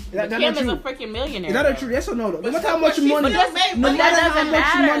 Kim is a freaking millionaire. Is that true? Yes or no? Though? No matter how much money, no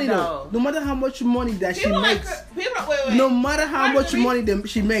matter how much money that she makes, no matter how much money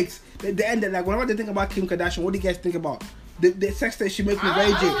she makes, the end like whenever they think about Kim Kardashian, what do you guys think about? the sex that she make with Ray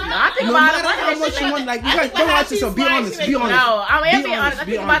J. I think No about matter the money how that much she you make. want, like you guys don't watch this. So be honest. Be honest. No, I mean, be honest. I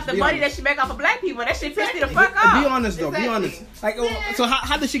Be think about the honest, money be that she make off of black people. That shit pissed me the fuck off. Be honest though. Be Exactly. honest. Like, so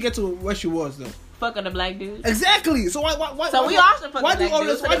how did she get to where she was though? Fucking the black dude. Exactly. So why? So we all should fuck why the do black all dude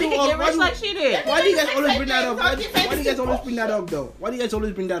this? so Why that we do can all? get Why rich do? like she did. Why do you guys always bring that up? Why do you guys always bring that up though? Why do you guys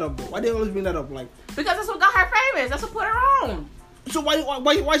always bring that up though? Why do you always bring that up? Like, Because that's what got her famous. That's what put her on. so why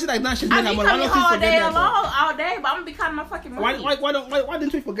is it like now she's I made her be money? Why coming don't we all forget day that long, though? all day, but I'm gonna be counting my fucking money. Why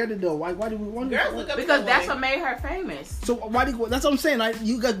didn't we forget it though? Why do we want Girls look up Because to that's that what made her famous. So why do that's what I'm saying? Like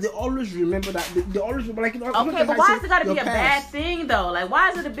you guys, they always remember that. They always remember, like. Okay, but why is it gotta be a bad thing though? Like, why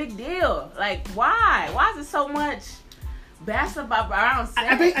is it a big deal? Like, why? Why is it so much basketball around sex?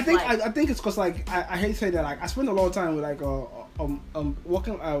 I think Like, it's because like I hate to say that, like I spend a lot of time with like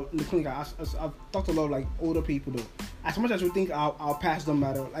working out in the clinic. I've talked to a lot of like older people though. As much as we think our past don't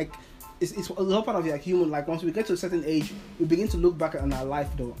matter, like it's a lot part of like human. Like once we get to a certain age, we begin to look back on our life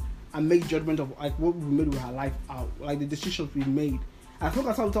though and make judgment of like what we made with our life, like the decisions we made. And I think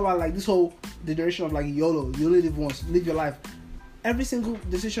I talk about like this whole generation of like YOLO. You only live once, live your life. Every single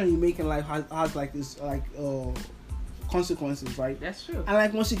decision you make in life has like this like consequences, right? that's true. And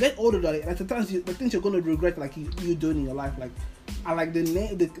like once you get older, like the things you're gonna regret, like you doing in your life, like and like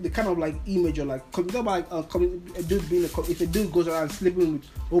the kind of like image or like talk about like a dude being if a dude goes around sleeping with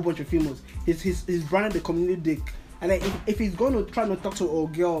a whole bunch of females, he's branded the community dick. And then if he's going to try to talk to a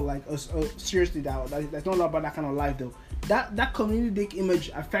girl like seriously, that's not about that kind of life though. That community dick image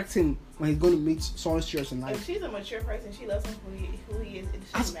affects him when he's going to meet someone serious in life. If she's a mature person, she loves him who he is. It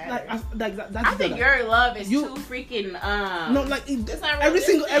doesn't matter. I think your love is You- too freaking no, like It's not every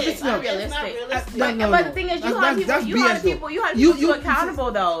single realistic. no. It's not realistic. But the thing is, you hold that's people BS though. you hold people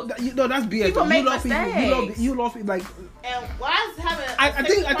accountable though. No, that's BS. People though. make You love mistakes. you love it like. And why is having I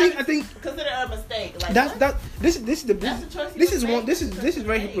think considered a mistake? Like this is the That's the choice this you is make. one this is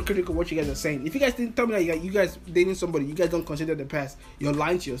very hypocritical what you guys are saying. If you guys didn't tell me that you guys dating somebody, you guys don't consider the past, you're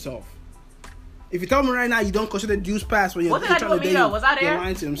lying to yourself. If you tell me right now you don't consider Dude's past when you're What did I do trying to with me date though? him, Was I there? you're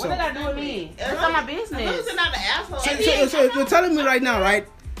lying to What himself. did I do with me? It's not my business. You're not an asshole. So, And then- so if you're telling me right now, right?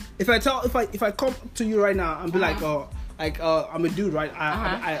 If I come to you right now and be like, I'm a dude, right?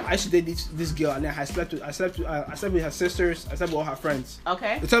 I should date this girl, and then I slept with her sisters, I slept with all her friends.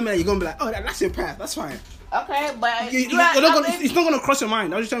 Okay. You tell me that you're gonna be like, oh, that's your path, that's fine. Okay, but It's not gonna cross your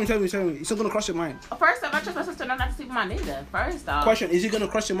mind. I was just telling you, it's not gonna cross your mind. First off, I trust my sister not to sleep with my nigga. First off. Question: is it gonna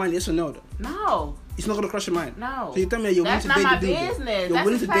cross your mind? Yes or no? Though? No. It's not gonna cross your mind. No. So you tell me that you're That's willing to not date my the dude. business. You're That's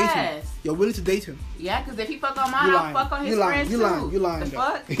willing his to date him. past. You're willing to date him. Yeah, because if he fuck on mine, You I'll lying. fuck on his You lying. friends You too. lying. You lying, The though.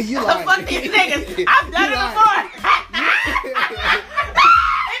 fuck? You lying. Fuck these niggas. I've done You it lying. before.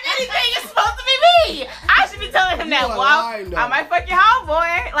 If anything, it's supposed to be me. I should be telling him that. You are lying, though. I might fuck your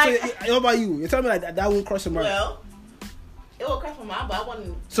homeboy. Like, So, what about you? You tell me like that won't cross your mind. Well, it will cross my mind, but I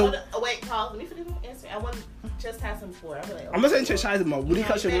wouldn't. So- wait, pause. Let me finish my answer. I wouldn't just have some before. I'd be like, I'm not saying chastise him, would he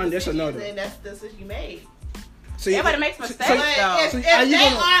cross your mind? Yes or no? And Though? that's the decision you made. So everybody makes mistakes But though. if, So if are you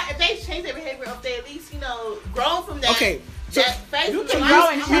gonna- if they change their behavior, if they at least grown from that. Okay. So that phase you of can their grow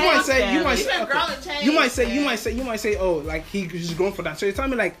life, and you might change say them. you might You say can okay. grow and change, you might say oh like he's grown for that. So you tell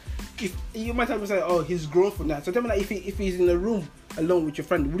me like if you might tell me say oh he's grown for that. So tell me like if he's in a room alone with your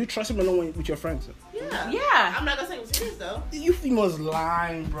friend, would you trust him alone with your friends? Yeah. I'm not gonna say I'm serious though. You females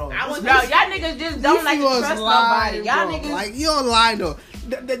lying, bro. I was Bro, y'all niggas just don't like to trust nobody. Y'all bro. niggas. Like you're lying though.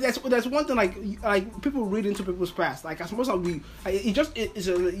 That's one thing like people read into people's past. Like as much as we, it's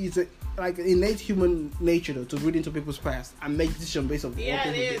a like innate human nature though to read into people's past and make decisions based on Yeah,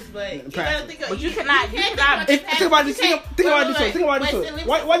 what it people is, did but in you the gotta past. think of. But you cannot- can't think Think about this. Think about this. Think about Wait, this.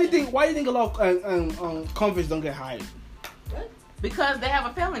 Why do you think a lot of convicts don't get hired? Because they have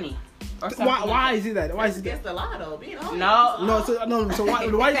a felony. Or something. Why is it that? Why That's is it that? against the law though. Being a homie. No. So why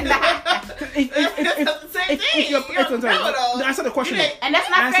do you think? Answer the question. And that's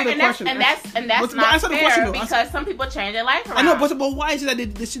not Answer fair. the question. And that's But not answer the fair question, though. because some people change their life around. I know, but why is it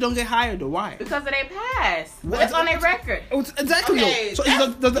that they still don't get hired though? Why? because of their past. What? It's on their record. Exactly. Okay, So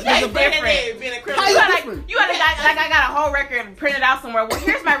that's- does that's the different. Being a How criminal. you You got different? like I got a whole record printed out somewhere. Well,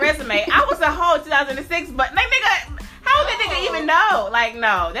 here's my resume. I was a hoe in 2006, but like nigga, how would the nigga even know? Like,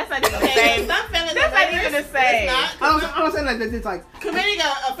 no, that's not even the same. Some felons That's are not even murderers. the same. It's I'm not. not saying like that. It's like Committing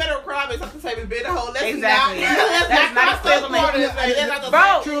a federal crime is not the same as being a hoe. Let's Exactly. not. Let's That's not not cross those equivalent. borders, man. That's not the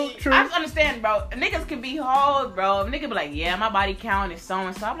Bro, same. True. I understand, bro. Niggas can be hoes, bro. Nigga be like, yeah, my body count is so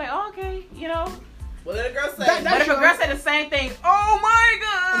and so. I'm like, oh, okay, you know. Well, let a girl say. That- But if a girl said the same thing, oh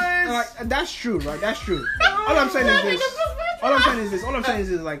my god. like that's true, right? That's true. All I'm saying is this. All I'm saying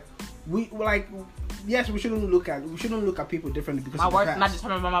is like we like yes, we shouldn't look at people differently because My of their worth past. is not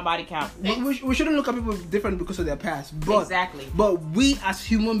determined by my body count. We shouldn't look at people differently because of their past. But, Exactly. But we as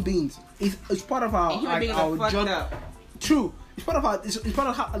human beings, it's part of our And human beings are fucked up. True. It's part of how. It's part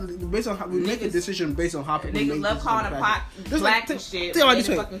of how. Based on how we make a decision based on how people make Niggas love decisions calling in a the pot past. black and shit. Think about They it this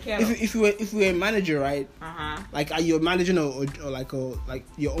way. fucking kettle. If you were a manager, right? Like you're managing or like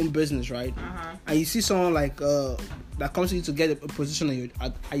your own business, right? And you see someone like that comes to you to get a position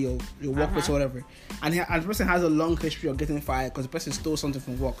at your workplace or whatever, and the person has a long history of getting fired because the person stole something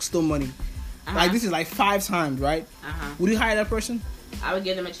from work, stole money. Like this is like 5 times, right? Would you hire that person? I would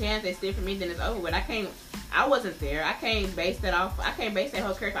give them a chance. They steal from me, then it's over. But I wasn't there. I can't base that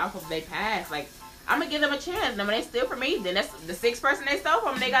whole character off of their past. Like, I'm gonna give them a chance. And when they steal from me, then that's the 6th person they stole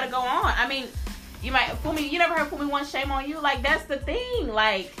from. They gotta go on. I mean, you might fool me. You never heard fool me once, shame on you. Like, that's the thing.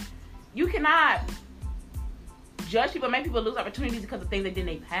 Like, you cannot judge people, make people lose opportunities because of things they did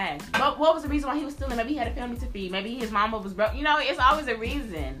in their past. But what was the reason why he was stealing? Maybe he had a family to feed. Maybe his mama was broke. You know, it's always a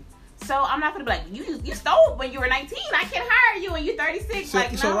reason. So I'm not gonna be like, you stole when you were 19. I can't hire you when you're 36. So,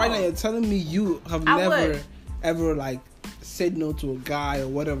 like, no. So right now you're telling me you have never ever like said no to a guy or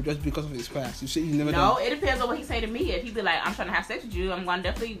whatever just because of his past. You say you never. No, it depends on what he say to me. If he be like, I'm trying to have sex with you, I'm gonna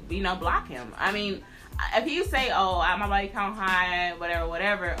definitely block him. I mean, if he say, oh, my body count high,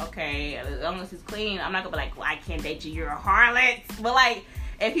 whatever, okay, as long as he's clean, I'm not gonna be like, well, I can't date you, you're a harlot. But like,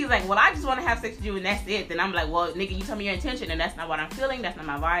 if he's like, well, I just want to have sex with you and that's it, then I'm like, well, nigga, you tell me your intention and that's not what I'm feeling, that's not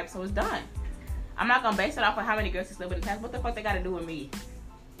my vibe, so it's done. I'm not gonna base it off of how many girls he slept with in the past. What the fuck they gotta do with me?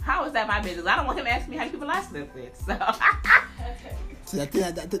 How is that my business? I don't want him to ask me how many people I slept with. So so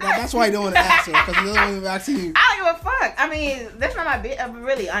that's why I don't want to ask her, because he doesn't want to ask you. I don't give a fuck. I mean, that's not my business.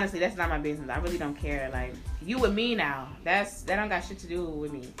 Really, honestly, that's not my business. I really don't care. Like, you with me now. That don't got shit to do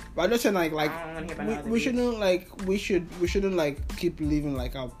with me. But I'm just saying, like I don't want to hear about we shouldn't like keep believing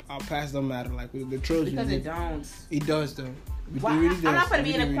like our past don't matter. Like the truth because it don't. It does though. Why? Really does. I'm not gonna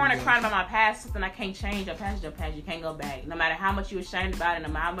be in a corner does. crying about my past. Something I can't change. Your past is your past. You can't go back. No matter how much you're ashamed about it, no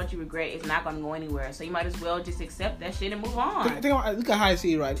matter how much you regret, it's not gonna go anywhere. So you might as well just accept that shit and move on. Look at how I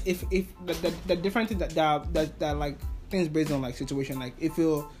see it, right? If the different thing that like things based on like situation, like if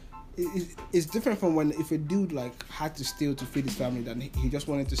it's different from when if a dude like had to steal to feed his family, then he just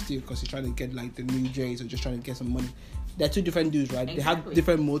wanted to steal because he's trying to get like the new J's or just trying to get some money. They're two different dudes, right? Exactly. They have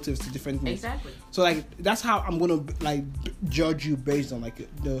different motives to different things. Exactly. So like that's how I'm gonna like judge you based on like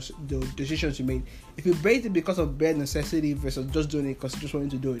the decisions you made. If you base it because of bare necessity versus just doing it because you just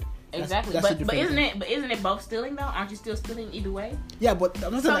wanted to do it. Exactly. That's but isn't it both stealing though? Aren't you still stealing either way? Yeah, but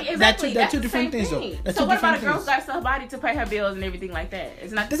I'm not So saying exactly, they're that's two the different same things thing. though. So what about a girl who got her body to pay her bills and everything like that?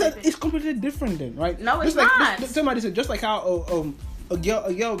 It's not the same thing. It's completely different then, right? No, it's just not. Like, somebody said just like how a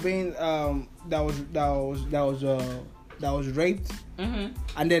girl being that was raped,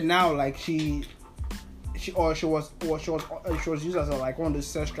 and then now like she was used as like one of the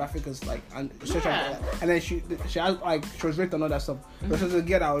sex traffickers, like and then she had like she was raped and all that stuff. But she was a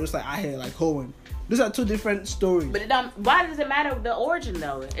girl that was just like I had like hoeing. These are two different stories. But why does it matter the origin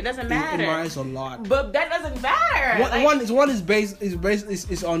though? It doesn't matter. It matters a lot. But that doesn't matter. One is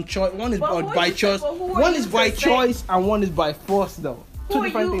on choice. One is by choice. One is by choice and one is by force though. Two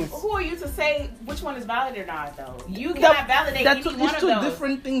different things. Who are you to say which one is valid or not though? You cannot validate any one of those. It's two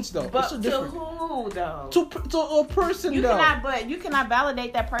different things though. But to who though? To a person though. You cannot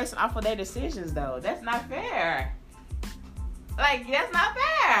validate that person off of their decisions though. That's not fair. Like that's not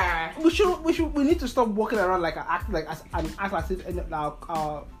fair. We need to stop walking around like act as if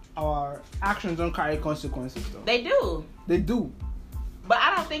our actions don't carry consequences though. They do. They do. But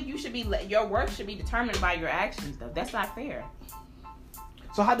I don't think your worth should be determined by your actions though. That's not fair.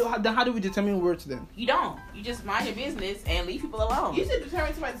 So how do we determine worth then? You don't. You just mind your business and leave people alone. You should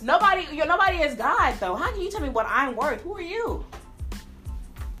determine somebody's... Nobody is God though. How can you tell me what I'm worth? Who are you?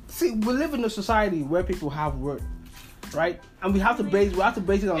 See, we live in a society where people have worth, right? And we have to base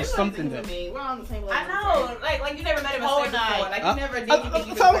it on something. Then We're on the same level. I know, like you never met him before. Like you never did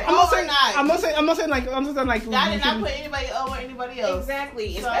anything. I'm not saying like. I did not put anybody over anybody else.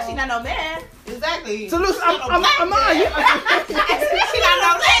 Exactly, especially not no man. Exactly. So look, I'm not. Especially not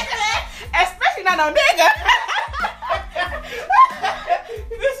no nigga. Especially not no nigga.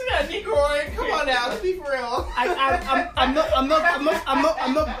 This is not Negroid. Come on now, let's be for real. I'm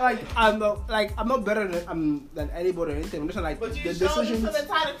not better than anybody or anything. I'm just like but you the showed decisions. them to the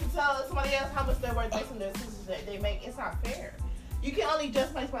title to tell somebody else how much they're worth based on the decisions that they make. It's not fair. You can only judge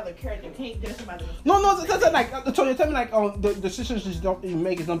somebody by their character. You can't judge somebody by the... No, that's like. So you're telling me like the decisions you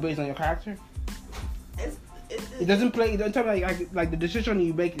make is not based on your character. It doesn't play. Don't tell me like the decision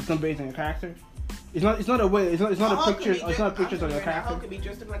you make is not based on your character. It's not a way. It's not a picture. It's not pictures of your character. A hoe could be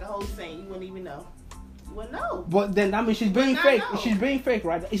dressed up like a whole saint. You wouldn't even know. Well, no. But then that means she's being not fake. know. She's being fake,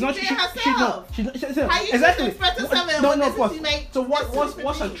 right? It's not. She's She, herself. she's not. How you Exactly. express yourself and No, what no. decisions But, you make? so what's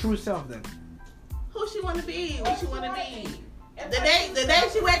different her things. true self then? Who she want to be? What she want to be? The day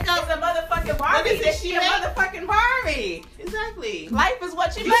she wake up, It's a motherfucking Barbie. What is it She she a make? motherfucking Barbie. exactly. Life is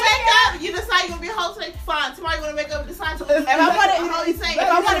what you You make wake it. up, you decide you want to be a hoe today, fine. Tomorrow you want to wake up and decide to. If If I want to, All you saying, if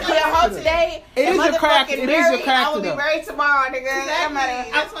I want to be a hoe today, It and is your character. motherfucking It is your married, I character, will be though. married tomorrow, nigga.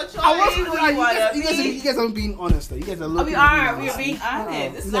 Exactly. That's what you I are. was. who you wanna You guys are being honest though. You guys are Oh, looking. we are. We are being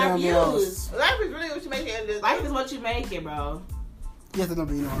honest. It's You not gotta be honest. views. Life is really what you make it. Life is what you make it, bro. You guys are not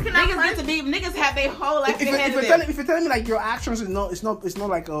being honest. Niggas get to be. Niggas have their whole life ahead of them. If you're telling me like your actions is not, it's not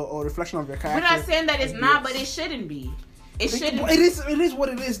like a reflection of your character. We're not saying that it's not, but it shouldn't be. It shouldn't. It is. It is what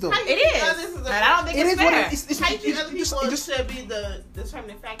it is though. How you It think is. others is a- And I don't think It it's is what fair. it is. How you think other people it just should be the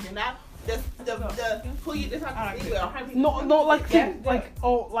determining factor? Not the who you decide to be with or how people. no like Yeah.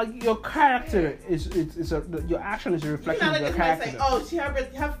 like your character is your action is a You reflection not of like your somebody say,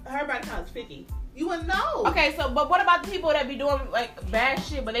 character. oh, her body count is 50. You wouldn't know. Okay, so but what about the people that be doing like bad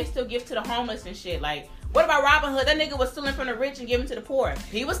shit, but they still give to the homeless and shit? Like, what about Robin Hood? That nigga was stealing from the rich and giving to the poor.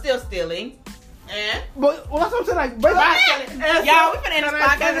 He was still stealing. And But well, that's what I'm saying. Like, but y'all, we finna end this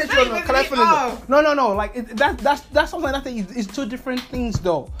podcast. Can I finish? No. Like that's something I think is two different things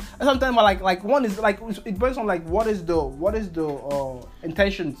though. And sometimes like one is like it depends on like what is the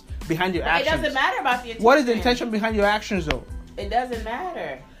intentions behind your It actions. doesn't matter about the intention. What is the intention behind your actions though? It doesn't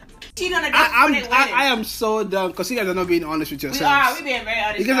matter. Cheat on a I am so done because you guys are not being honest with We yourselves. are. We being very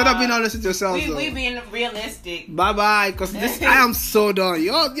honest. You guys are not y'all. being honest with yourselves. We though. being realistic. Bye bye, because this I am so done.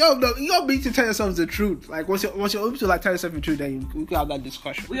 Y'all need to tell yourselves the truth. Like once you're able to like tell yourself the truth, then we can have that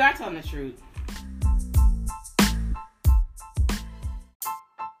discussion. We are telling the truth.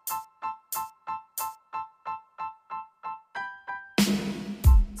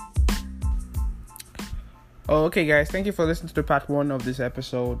 Oh, okay, guys. Thank you for listening to the part 1 of this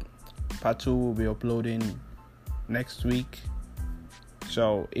episode. Part 2 will be uploading next week.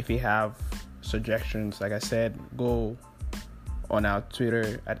 So if you have suggestions, like I said, go on our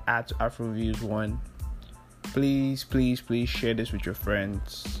Twitter at @AfroViews1. Please share this with your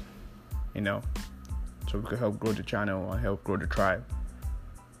friends. So we can help grow the channel and help grow the tribe.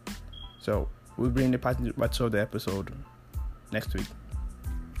 So we'll bring the part 2 of the episode next week.